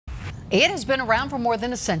It has been around for more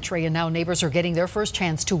than a century, and now neighbors are getting their first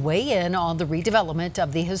chance to weigh in on the redevelopment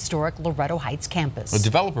of the historic Loretto Heights campus. The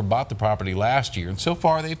developer bought the property last year, and so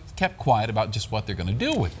far they've kept quiet about just what they're going to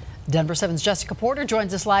do with it. Denver 7's Jessica Porter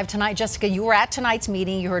joins us live tonight. Jessica, you were at tonight's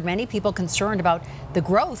meeting. You heard many people concerned about the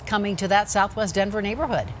growth coming to that Southwest Denver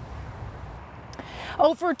neighborhood.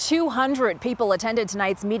 Over 200 people attended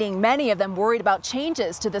tonight's meeting, many of them worried about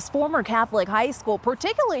changes to this former Catholic high school,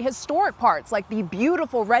 particularly historic parts like the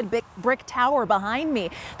beautiful red brick tower behind me.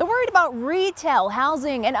 They're worried about retail,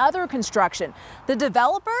 housing, and other construction. The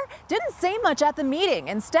developer didn't say much at the meeting.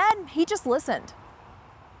 Instead, he just listened.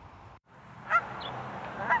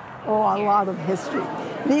 Oh, a lot of history.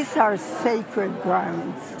 These are sacred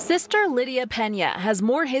grounds. Sister Lydia Pena has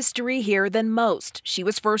more history here than most. She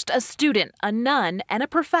was first a student, a nun, and a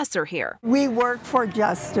professor here. We work for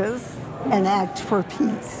justice and act for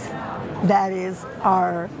peace. That is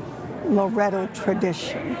our Loretto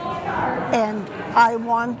tradition. And I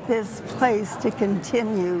want this place to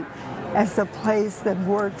continue as a place that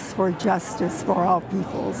works for justice for all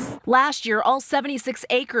peoples. Last year, all 76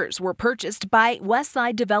 acres were purchased by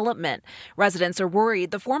Westside Development. Residents are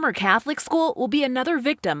worried the former Catholic school will be another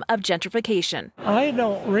victim of gentrification. I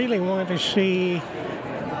don't really want to see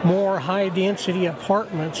more high-density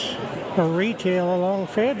apartments or retail along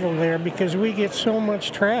Federal there because we get so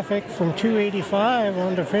much traffic from 285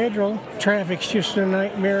 onto Federal. Traffic's just a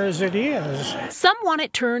nightmare as it is. Some want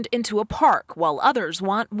it turned into a park, while others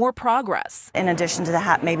want more progress. In addition to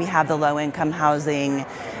that, maybe have the low-income housing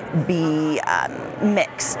be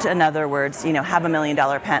mixed. In other words, have $1 million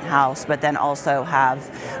penthouse, but then also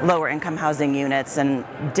have lower-income housing units and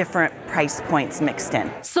different price points mixed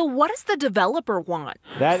in. So what does the developer want?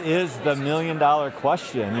 That is the million-dollar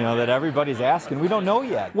question, that everybody's asking. We don't know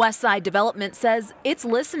yet. Westside Development says it's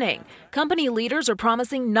listening. Company leaders are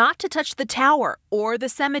promising not to touch the tower or the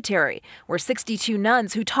cemetery, where 62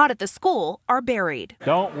 nuns who taught at the school are buried.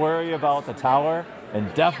 Don't worry about the tower,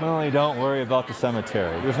 and definitely don't worry about the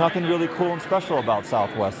cemetery. There's nothing really cool and special about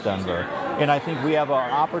Southwest Denver. And I think we have an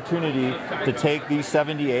opportunity to take these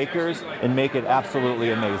 70 acres and make it absolutely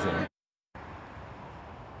amazing.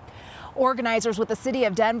 Organizers with the city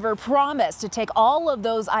of Denver promise to take all of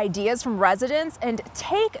those ideas from residents and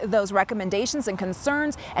take those recommendations and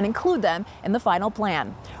concerns and include them in the final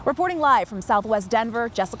plan. Reporting live from Southwest Denver,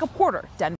 Jessica Porter, Denver.